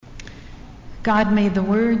God, may the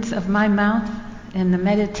words of my mouth and the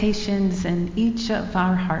meditations in each of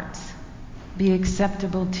our hearts be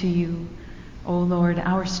acceptable to you, O Lord,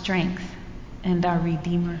 our strength and our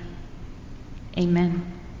Redeemer. Amen.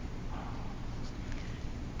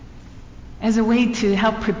 As a way to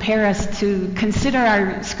help prepare us to consider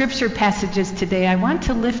our scripture passages today, I want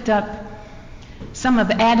to lift up some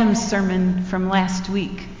of Adam's sermon from last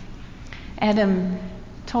week. Adam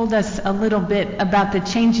told us a little bit about the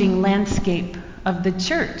changing landscape of the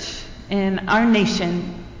church in our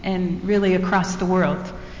nation and really across the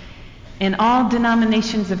world. In all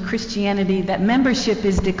denominations of Christianity, that membership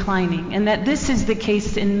is declining, and that this is the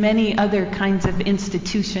case in many other kinds of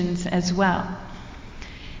institutions as well.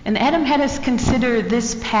 And Adam had us consider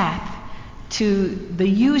this path to the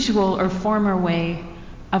usual or former way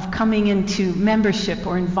of coming into membership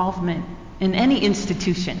or involvement in any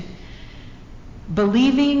institution.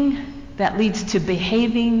 Believing that leads to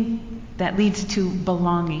behaving, that leads to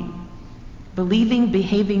belonging. Believing,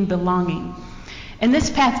 behaving, belonging. And this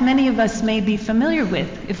path many of us may be familiar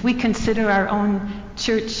with if we consider our own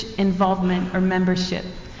church involvement or membership.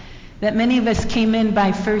 That many of us came in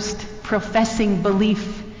by first professing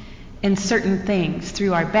belief in certain things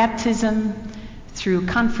through our baptism, through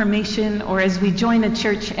confirmation, or as we join a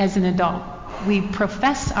church as an adult. We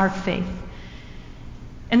profess our faith.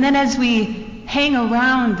 And then as we hang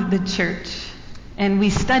around the church and we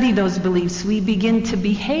study those beliefs, we begin to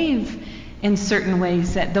behave in certain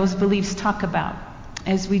ways that those beliefs talk about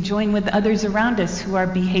as we join with others around us who are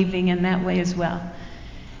behaving in that way as well.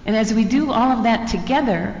 And as we do all of that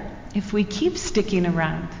together, if we keep sticking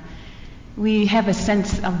around, we have a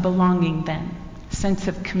sense of belonging then, a sense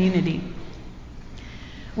of community.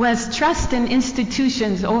 Well, as trust in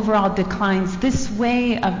institutions overall declines, this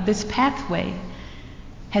pathway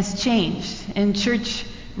has changed. And church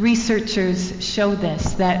researchers show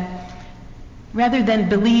this, that rather than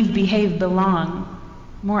believe, behave, belong,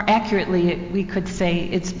 more accurately we could say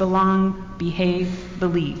it's belong, behave,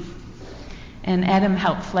 believe. And Adam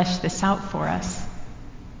helped flesh this out for us.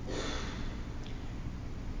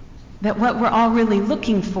 That what we're all really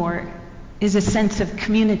looking for is a sense of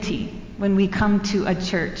community when we come to a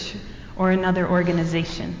church or another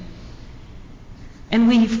organization. And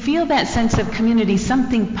we feel that sense of community,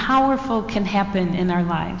 something powerful can happen in our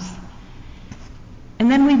lives. And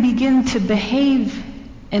then we begin to behave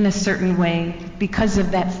in a certain way because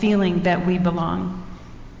of that feeling that we belong.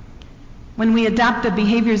 When we adopt the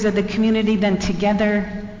behaviors of the community, then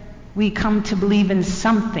together we come to believe in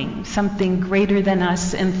something greater than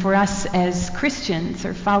us. And for us as Christians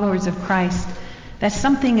or followers of Christ, that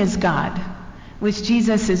something is God, which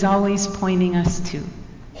Jesus is always pointing us to.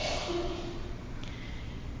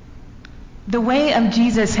 The way of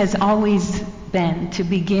Jesus has always been to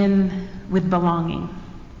begin with belonging.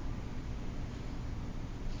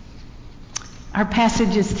 Our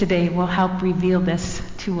passages today will help reveal this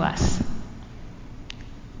to us.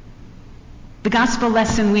 The gospel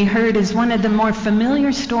lesson we heard is one of the more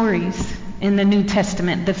familiar stories in the New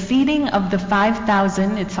Testament, the feeding of the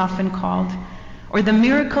 5,000, it's often called, or the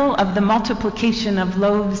miracle of the multiplication of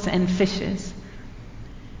loaves and fishes.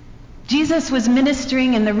 Jesus was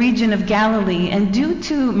ministering in the region of Galilee, and due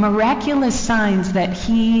to miraculous signs that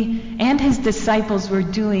he and his disciples were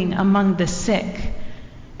doing among the sick,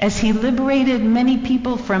 as he liberated many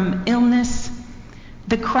people from illness,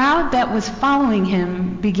 the crowd that was following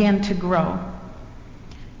him began to grow.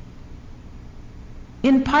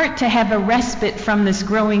 In part to have a respite from this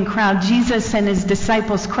growing crowd, Jesus and his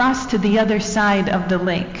disciples crossed to the other side of the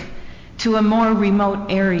lake, to a more remote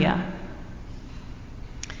area.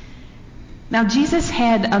 Now Jesus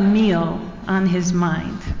had a meal on his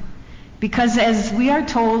mind, because as we are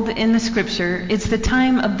told in the scripture, it's the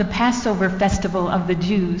time of the Passover festival of the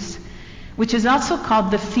Jews, which is also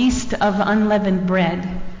called the Feast of Unleavened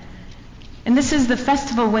Bread. And this is the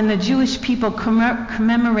festival when the Jewish people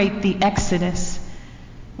commemorate the Exodus,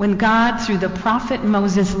 when God, through the prophet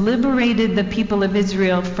Moses, liberated the people of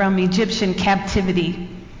Israel from Egyptian captivity,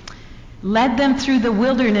 led them through the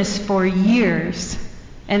wilderness for years,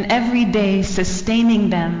 and every day sustaining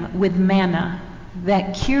them with manna,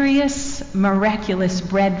 that curious, miraculous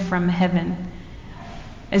bread from heaven,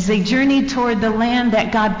 as they journeyed toward the land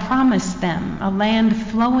that God promised them, a land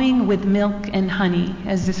flowing with milk and honey,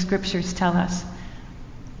 as the scriptures tell us.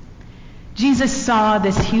 Jesus saw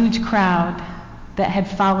this huge crowd that had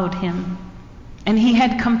followed him, and he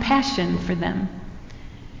had compassion for them.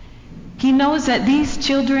 He knows that these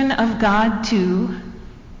children of God too,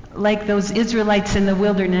 like those Israelites in the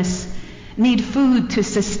wilderness, need food to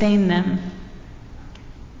sustain them.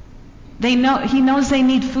 He knows they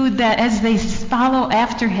need food that as they follow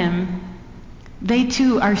after him, They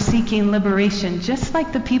too are seeking liberation, just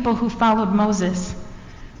like the people who followed Moses.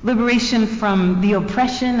 Liberation from the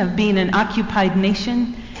oppression of being an occupied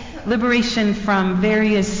nation, liberation from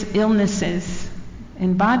various illnesses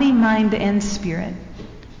in body, mind, and spirit,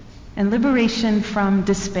 and liberation from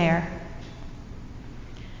despair.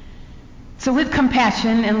 So with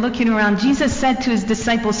compassion and looking around, Jesus said to his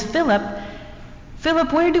disciples, Philip,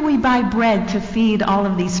 where do we buy bread to feed all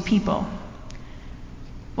of these people?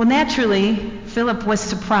 Well, naturally, Philip was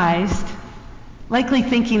surprised, likely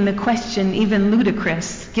thinking the question even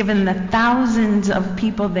ludicrous, given the thousands of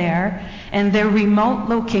people there and their remote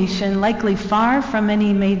location, likely far from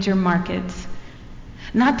any major markets.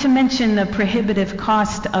 Not to mention the prohibitive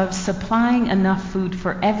cost of supplying enough food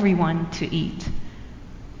for everyone to eat.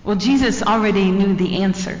 Well, Jesus already knew the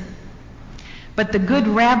answer. But the good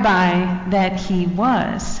rabbi that he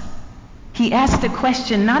was, he asked a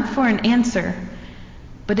question not for an answer,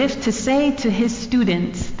 but if to say to his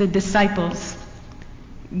students, the disciples,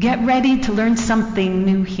 get ready to learn something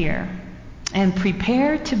new here and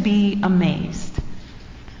prepare to be amazed.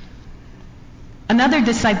 Another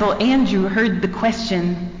disciple, Andrew, heard the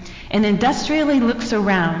question and industrially looks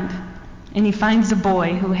around, and he finds a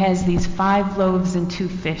boy who has these 5 loaves and 2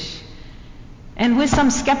 fish. And with some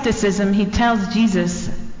skepticism, he tells Jesus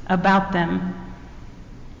about them.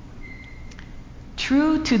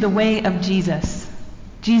 True to the way of Jesus,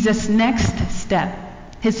 Jesus' next step,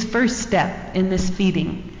 his first step in this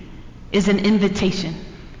feeding, is an invitation.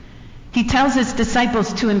 He tells his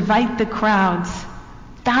disciples to invite the crowds,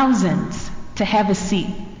 thousands, to have a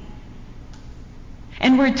seat.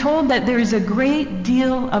 And we're told that there is a great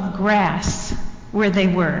deal of grass where they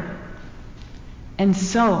were. And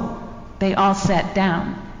so they all sat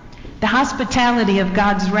down. The hospitality of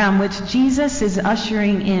God's realm, which Jesus is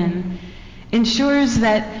ushering in, ensures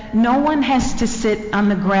that no one has to sit on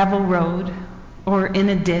the gravel road or in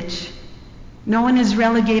a ditch. No one is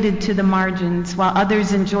relegated to the margins while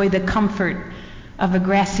others enjoy the comfort of a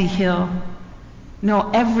grassy hill.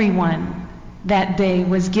 No, everyone that day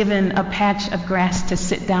was given a patch of grass to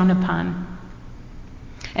sit down upon.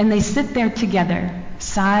 And they sit there together,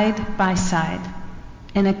 side by side,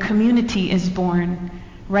 and a community is born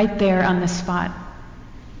right there on the spot.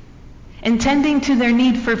 And tending to their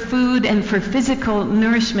need for food and for physical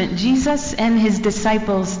nourishment, Jesus and his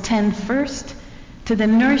disciples tend first to the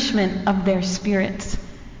nourishment of their spirits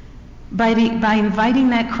by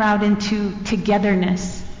inviting that crowd into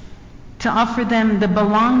togetherness, to offer them the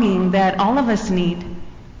belonging that all of us need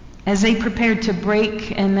as they prepare to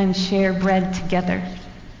break and then share bread together.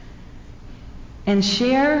 And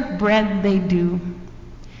share bread they do.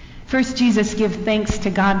 First, Jesus gives thanks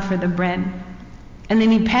to God for the bread, and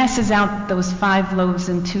then he passes out those 5 loaves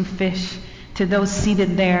and 2 fish to those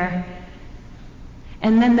seated there.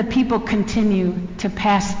 And then the people continue to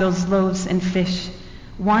pass those loaves and fish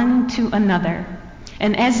one to another.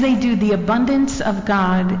 And as they do, the abundance of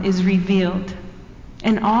God is revealed,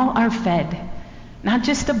 and all are fed. Not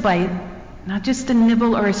just a bite, not just a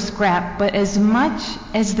nibble or a scrap, but as much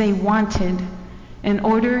as they wanted in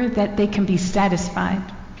order that they can be satisfied.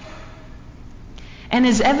 And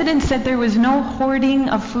as evidence that there was no hoarding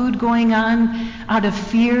of food going on out of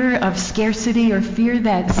fear of scarcity or fear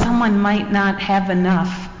that someone might not have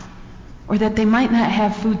enough or that they might not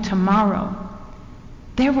have food tomorrow,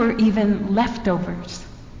 there were even leftovers.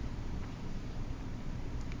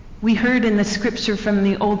 We heard in the scripture from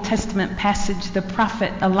the Old Testament passage the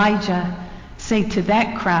prophet Elijah say to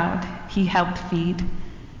that crowd he helped feed,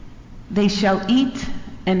 "They shall eat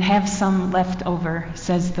and have some left over,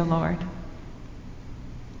 says the Lord."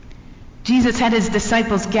 Jesus had his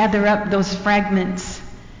disciples gather up those fragments.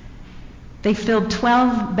 They filled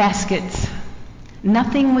 12 baskets.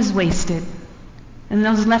 Nothing was wasted. And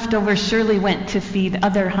those leftovers surely went to feed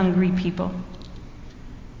other hungry people.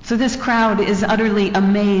 So this crowd is utterly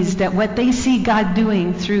amazed at what they see God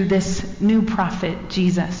doing through this new prophet,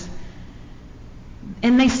 Jesus.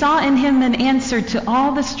 And they saw in him an answer to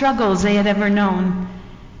all the struggles they had ever known.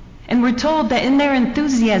 And we're told that in their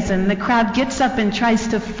enthusiasm, the crowd gets up and tries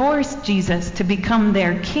to force Jesus to become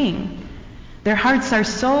their king. Their hearts are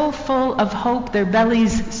so full of hope, their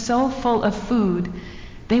bellies so full of food.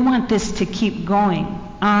 They want this to keep going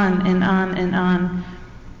on and on and on.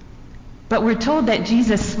 But we're told that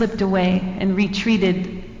Jesus slipped away and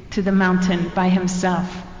retreated to the mountain by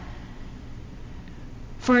himself.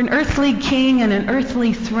 For an earthly king and an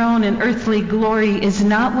earthly throne and earthly glory is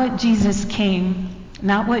not what Jesus came,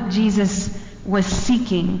 not what Jesus was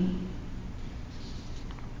seeking.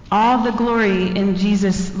 All the glory in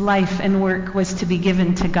Jesus' life and work was to be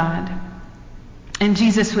given to God. And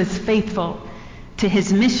Jesus was faithful to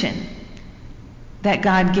his mission. that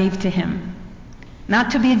God gave to him,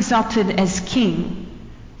 not to be exalted as king,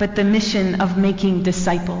 but the mission of making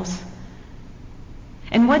disciples.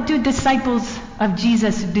 And what do disciples of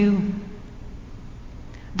Jesus do?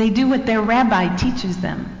 They do what their rabbi teaches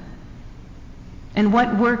them. And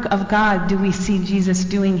what work of God do we see Jesus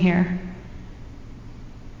doing here?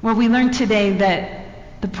 Well, we learned today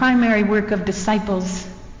that the primary work of disciples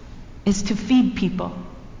is to feed people.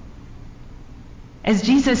 As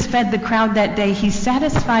Jesus fed the crowd that day, he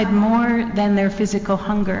satisfied more than their physical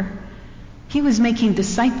hunger. He was making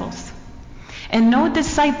disciples. And no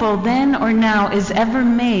disciple then or now is ever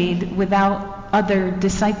made without other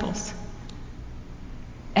disciples.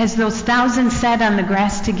 As those thousands sat on the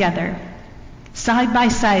grass together, side by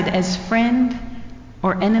side as friend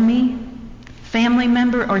or enemy, family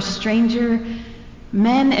member or stranger,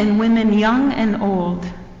 men and women, young and old,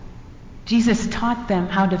 Jesus taught them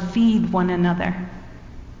how to feed one another.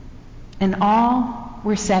 And all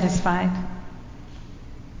were satisfied.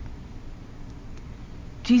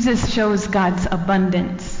 Jesus shows God's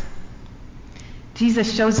abundance.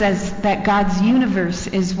 Jesus shows us that God's universe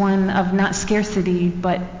is one of not scarcity,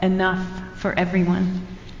 but enough for everyone.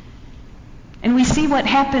 And we see what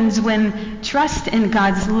happens when trust in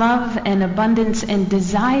God's love and abundance and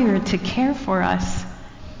desire to care for us,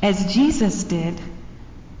 as Jesus did.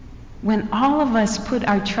 When all of us put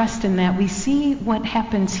our trust in that, we see what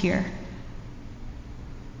happens here.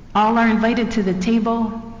 All are invited to the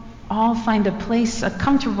table. All find a place, a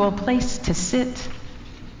comfortable place to sit.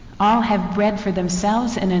 All have bread for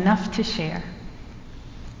themselves and enough to share.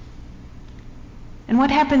 And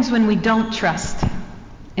what happens when we don't trust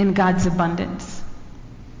in God's abundance?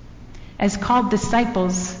 As called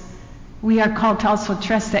disciples, we are called to also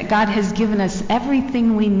trust that God has given us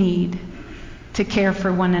everything we need to care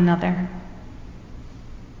for one another.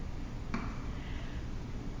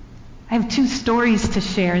 I have two stories to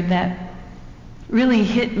share that really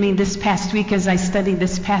hit me this past week as I studied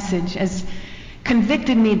this passage, as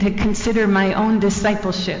convicted me to consider my own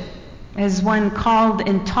discipleship as one called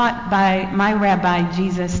and taught by my rabbi,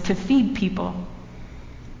 Jesus, to feed people.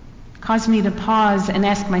 Caused me to pause and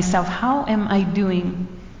ask myself, how am I doing?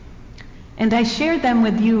 And I share them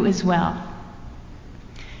with you as well.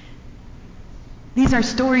 These are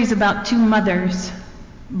stories about two mothers,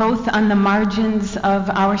 both on the margins of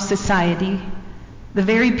our society, the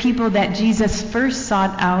very people that Jesus first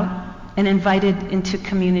sought out and invited into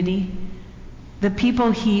community, the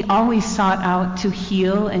people he always sought out to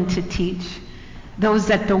heal and to teach, those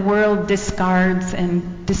that the world discards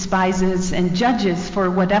and despises and judges for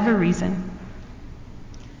whatever reason.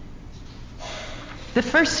 The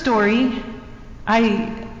first story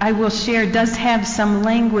I will share does have some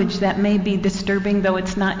language that may be disturbing, though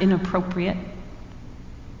it's not inappropriate.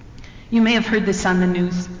 You may have heard this on the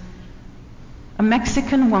news. A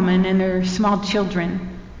Mexican woman and her small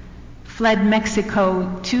children fled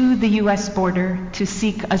Mexico to the U.S. border to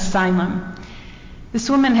seek asylum. This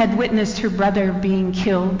woman had witnessed her brother being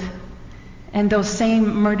killed, and those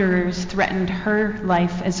same murderers threatened her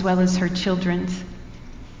life as well as her children's.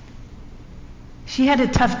 She had a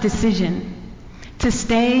tough decision. To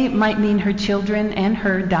stay might mean her children and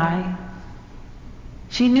her die.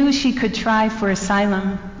 She knew she could try for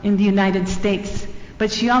asylum in the United States,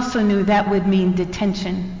 but she also knew that would mean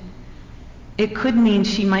detention. It could mean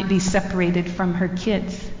she might be separated from her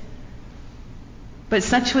kids. But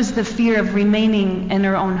such was the fear of remaining in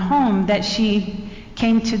her own home that she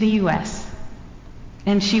came to the U.S.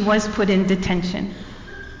 and she was put in detention.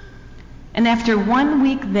 And after 1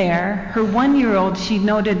 week there, her 1-year-old, she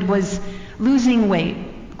noted, was losing weight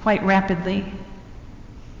quite rapidly.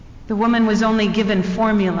 The woman was only given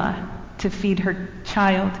formula to feed her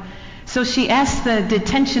child. So she asked the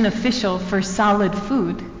detention official for solid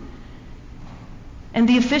food. And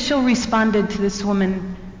the official responded to this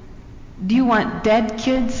woman, "Do you want dead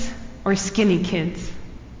kids or skinny kids?"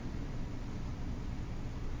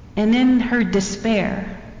 And in her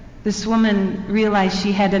despair, this woman realized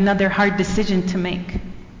she had another hard decision to make.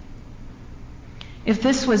 If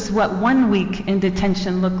this was what 1 week in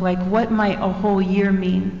detention looked like, what might a whole year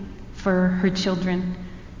mean for her children?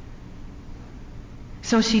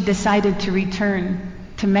 So she decided to return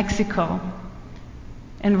to Mexico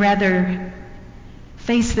and rather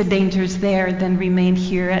face the dangers there than remain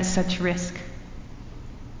here at such risk.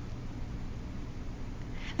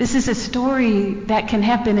 This is a story that can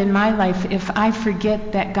happen in my life if I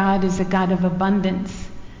forget that God is a God of abundance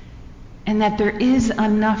and that there is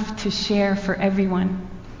enough to share for everyone.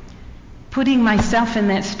 Putting myself in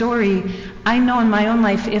that story, I know in my own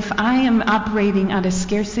life, if I am operating out of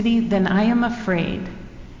scarcity, then I am afraid.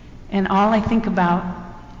 And all I think about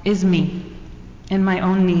is me and my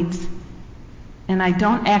own needs, and I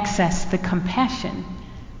don't access the compassion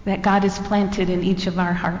that God has planted in each of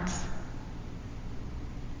our hearts.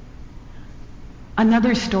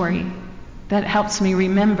 Another story that helps me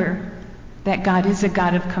remember that God is a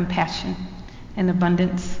God of compassion and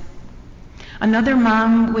abundance. Another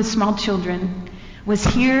mom with small children was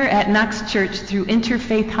here at Knox Church through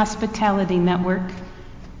Interfaith Hospitality Network,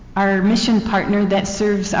 our mission partner that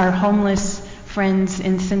serves our homeless friends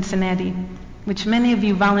in Cincinnati, which many of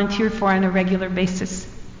you volunteer for on a regular basis.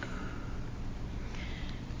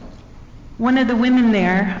 One of the women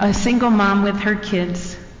there, a single mom with her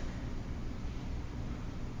kids,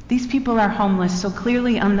 these people are homeless, so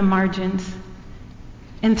clearly on the margins.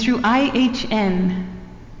 And through IHN,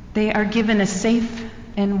 they are given a safe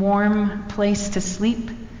and warm place to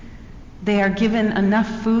sleep. They are given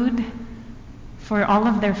enough food for all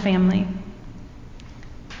of their family.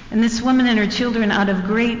 And this woman and her children, out of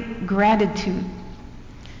great gratitude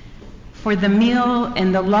for the meal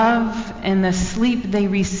and the love and the sleep they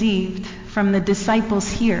received from the disciples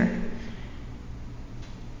here,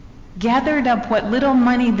 gathered up what little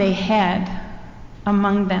money they had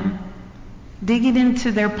among them, digging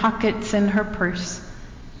into their pockets and her purse.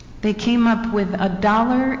 They came up with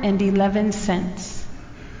 $1.11.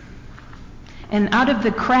 And out of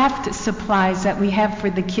the craft supplies that we have for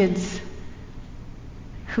the kids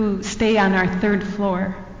who stay on our third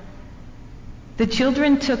floor, the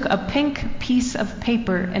children took a pink piece of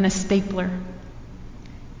paper and a stapler,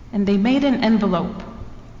 and they made an envelope.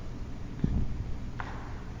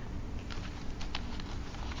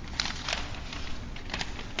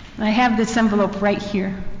 I have this envelope right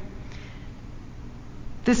here.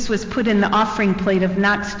 This was put in the offering plate of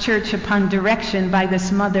Knox Church upon direction by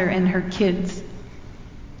this mother and her kids.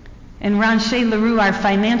 And Ranche LaRue, our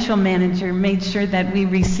financial manager, made sure that we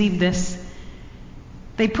received this.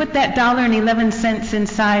 They put that $1.11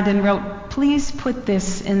 inside and wrote, "Please put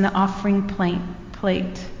this in the offering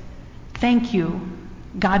plate. Thank you.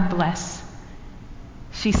 God bless."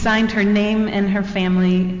 She signed her name and her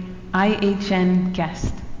family, IHN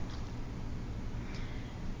guest.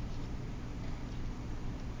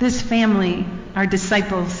 This family are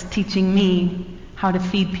disciples teaching me how to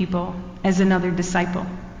feed people as another disciple.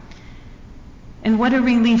 And what a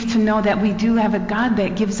relief to know that we do have a God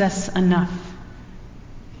that gives us enough.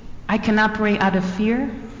 I can operate out of fear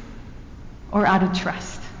or out of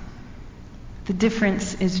trust. The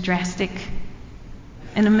difference is drastic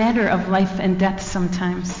and a matter of life and death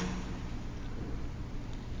sometimes.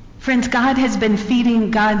 Friends, God has been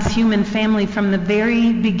feeding God's human family from the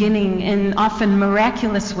very beginning in often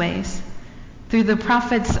miraculous ways through the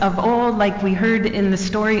prophets of old, like we heard in the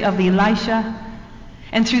story of Elisha,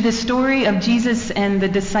 and through the story of Jesus and the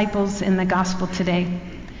disciples in the gospel today.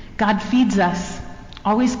 God feeds us,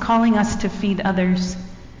 always calling us to feed others.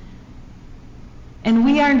 And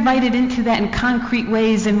we are invited into that in concrete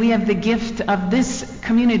ways, and we have the gift of this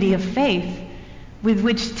community of faith with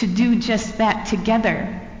which to do just that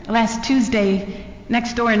together. Last Tuesday,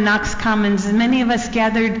 next door in Knox Commons, many of us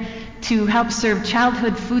gathered to help serve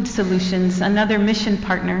Childhood Food Solutions, another mission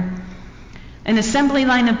partner. An assembly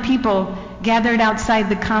line of people gathered outside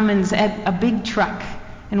the Commons at a big truck,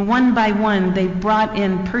 and one by one they brought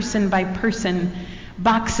in, person by person,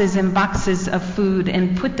 boxes and boxes of food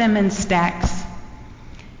and put them in stacks.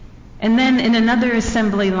 And then in another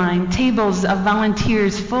assembly line, tables of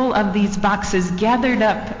volunteers full of these boxes gathered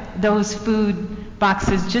up those food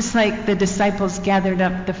boxes, just like the disciples gathered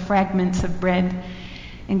up the fragments of bread,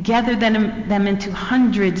 and gathered them into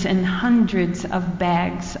hundreds and hundreds of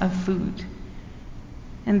bags of food.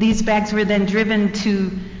 And these bags were then driven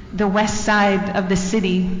to the west side of the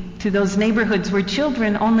city, to those neighborhoods where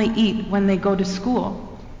children only eat when they go to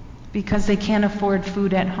school because they can't afford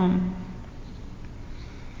food at home.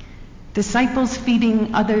 Disciples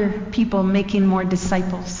feeding other people, making more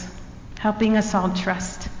disciples, helping us all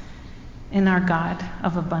trust in our God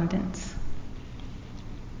of abundance.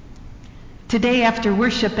 Today after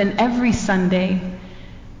worship and every Sunday,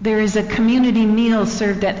 there is a community meal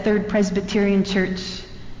served at Third Presbyterian Church,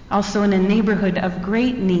 also in a neighborhood of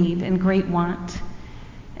great need and great want.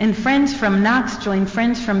 And friends from Knox join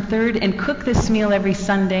friends from Third and cook this meal every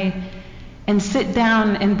Sunday and sit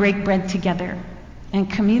down and break bread together. And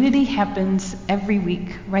community happens every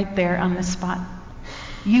week right there on the spot.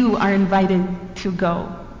 You are invited to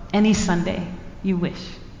go any Sunday you wish.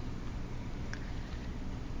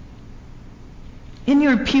 In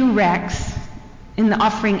your pew racks, in the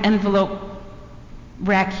offering envelope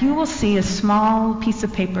rack, you will see a small piece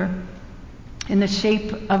of paper in the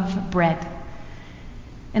shape of bread.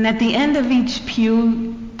 And at the end of each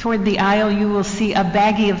pew, toward the aisle, you will see a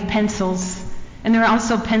baggie of pencils And there are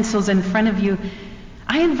also pencils in front of you.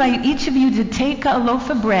 I invite each of you to take a loaf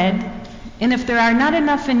of bread, and if there are not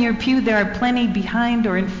enough in your pew, there are plenty behind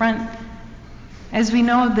or in front. As we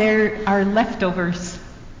know, there are leftovers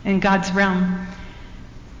in God's realm.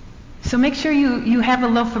 So make sure you have a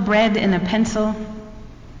loaf of bread and a pencil.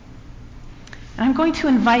 I'm going to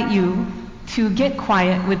invite you to get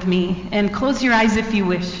quiet with me and close your eyes if you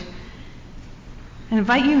wish. I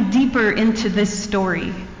invite you deeper into this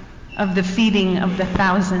story of the feeding of the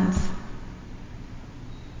thousands.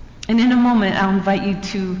 And in a moment, I'll invite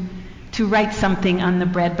you to write something on the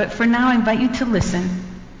bread. But for now, I invite you to listen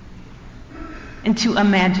and to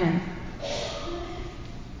imagine.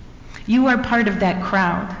 You are part of that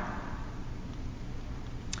crowd.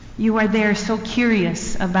 You are there so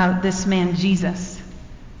curious about this man, Jesus.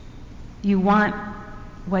 You want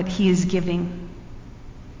what he is giving.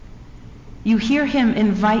 You hear him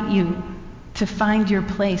invite you to find your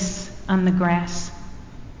place on the grass.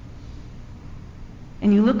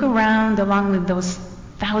 And you look around along with those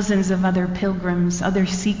thousands of other pilgrims, other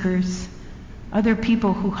seekers, other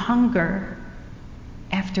people who hunger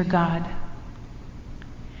after God.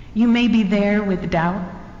 You may be there with doubt,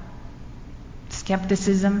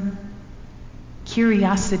 skepticism,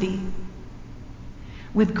 curiosity,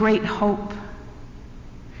 with great hope.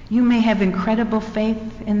 You may have incredible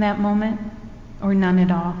faith in that moment, or none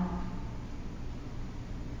at all.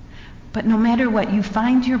 But no matter what, you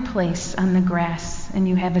find your place on the grass and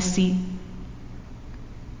you have a seat.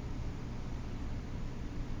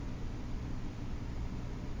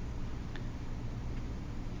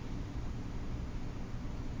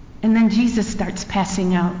 And then Jesus starts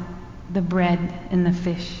passing out the bread and the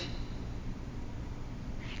fish.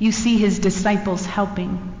 You see his disciples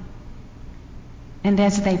helping. And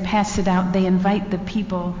as they pass it out, they invite the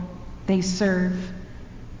people they serve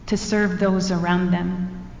to serve those around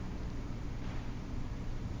them.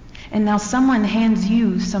 And now someone hands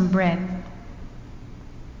you some bread.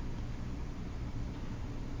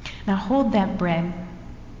 Now hold that bread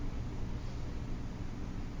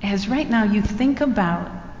as right now you think about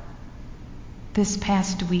this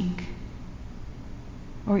past week,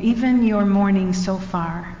 or even your morning so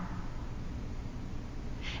far,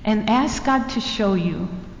 and ask God to show you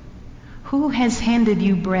who has handed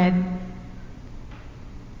you bread,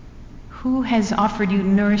 who has offered you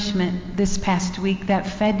nourishment this past week that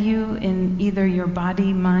fed you in either your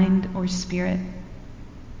body, mind, or spirit.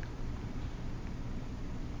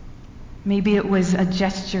 Maybe it was a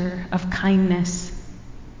gesture of kindness,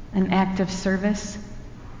 an act of service,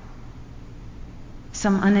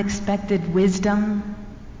 some unexpected wisdom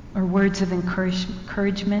or words of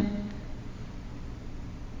encouragement,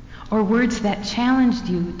 or words that challenged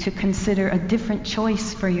you to consider a different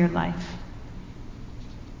choice for your life,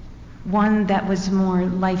 one that was more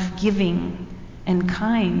life-giving and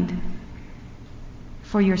kind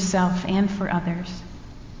for yourself and for others.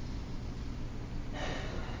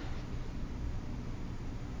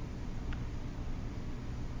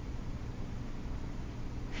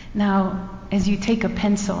 Now, as you take a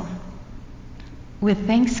pencil, with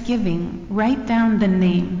thanksgiving, write down the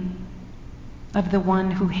name of the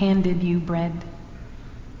one who handed you bread,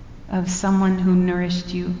 of someone who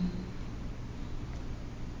nourished you.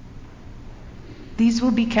 These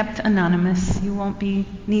will be kept anonymous. You won't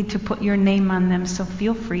need to put your name on them, so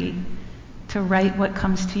feel free to write what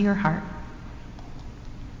comes to your heart.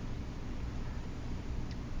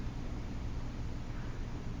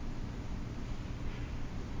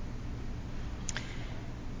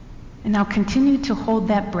 And now continue to hold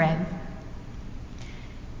that bread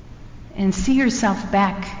and see yourself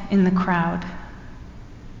back in the crowd,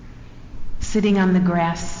 sitting on the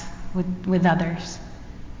grass with others.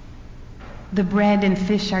 The bread and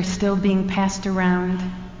fish are still being passed around.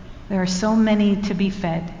 There are so many to be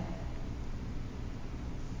fed.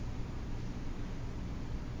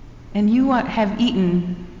 And you have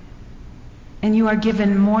eaten, and you are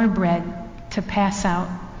given more bread to pass out,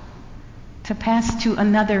 to pass to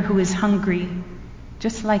another who is hungry,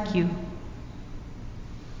 just like you.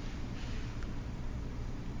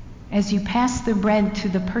 As you pass the bread to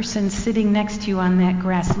the person sitting next to you on that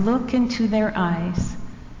grass, look into their eyes.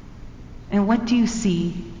 And what do you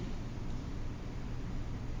see?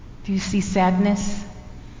 Do you see sadness,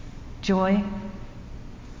 joy,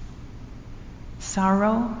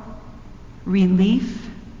 sorrow, relief,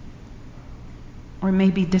 or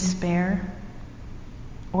maybe despair,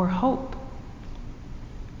 or hope?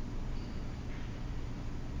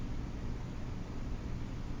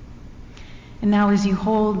 And now as you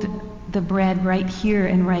hold the bread right here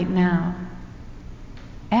and right now,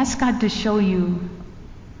 ask God to show you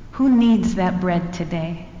who needs that bread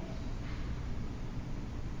today.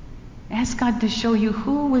 Ask God to show you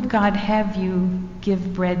who would God have you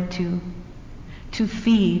give bread to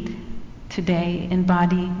feed today in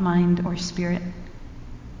body, mind, or spirit.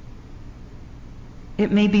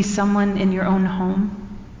 It may be someone in your own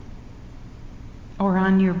home or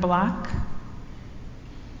on your block,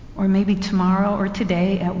 or maybe tomorrow or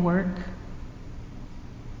today at work,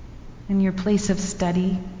 in your place of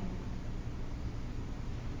study,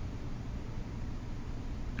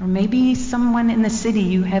 or maybe someone in the city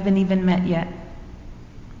you haven't even met yet,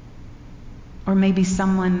 or maybe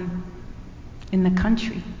someone in the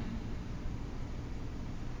country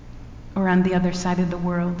or on the other side of the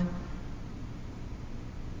world.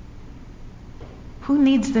 Who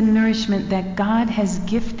needs the nourishment that God has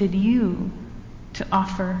gifted you to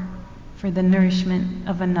offer for the nourishment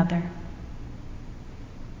of another?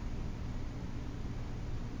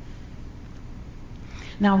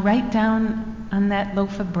 Now write down on that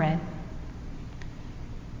loaf of bread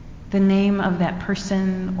the name of that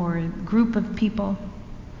person or group of people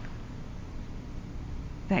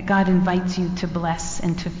that God invites you to bless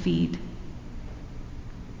and to feed.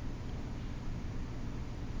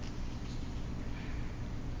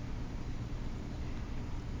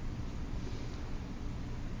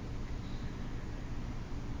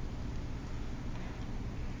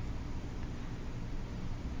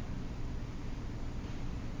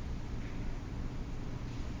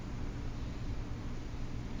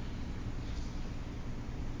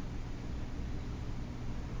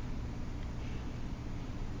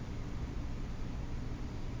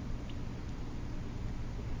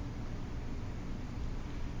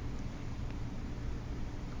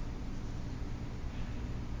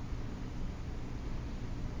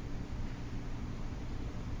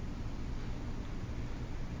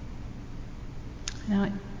 Now,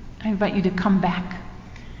 I invite you to come back.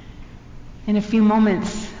 In a few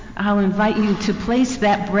moments, I'll invite you to place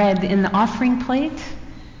that bread in the offering plate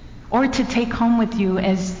or to take home with you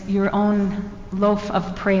as your own loaf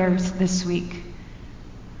of prayers this week.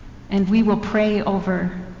 And we will pray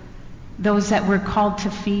over those that we're called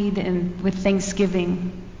to feed, and with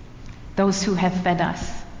thanksgiving, those who have fed us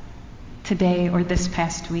today or this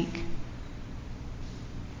past week.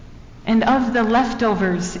 And of the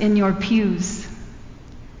leftovers in your pews,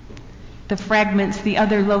 the fragments, the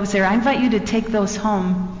other loaves there, I invite you to take those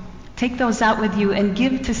home. Take those out with you and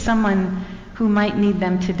give to someone who might need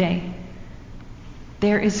them today.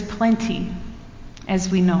 There is plenty, as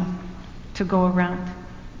we know, to go around.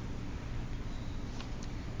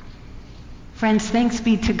 Friends, thanks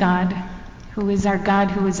be to God, who is our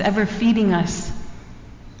God, who is ever feeding us,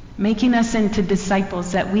 making us into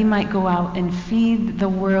disciples that we might go out and feed the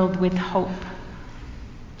world with hope.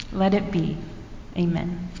 Let it be.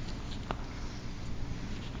 Amen.